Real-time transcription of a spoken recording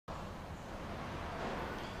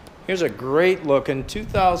Here's a great looking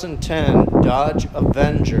 2010 Dodge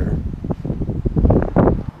Avenger.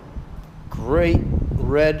 Great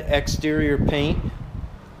red exterior paint.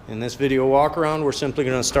 In this video walk around, we're simply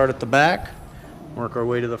going to start at the back, work our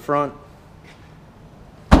way to the front.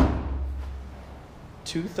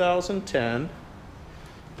 2010,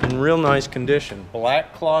 in real nice condition.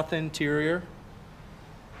 Black cloth interior.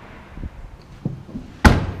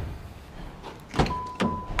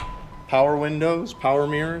 Power windows, power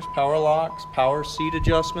mirrors, power locks, power seat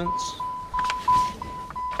adjustments.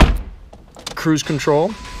 Cruise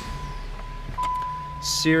control.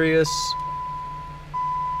 Sirius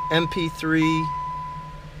MP3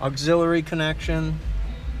 auxiliary connection.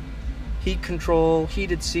 Heat control,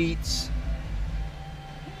 heated seats.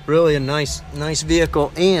 Really a nice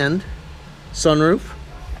vehicle, and sunroof.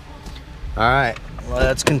 All right,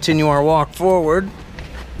 let's continue our walk forward.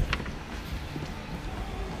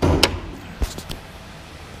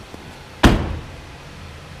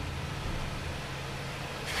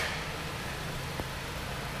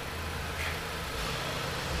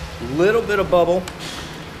 Little bit of bubble,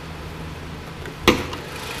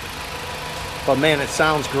 but man, it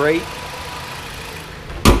sounds great.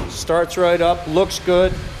 Starts right up, looks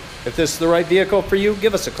good. If this is the right vehicle for you,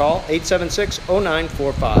 give us a call,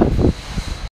 876-0945.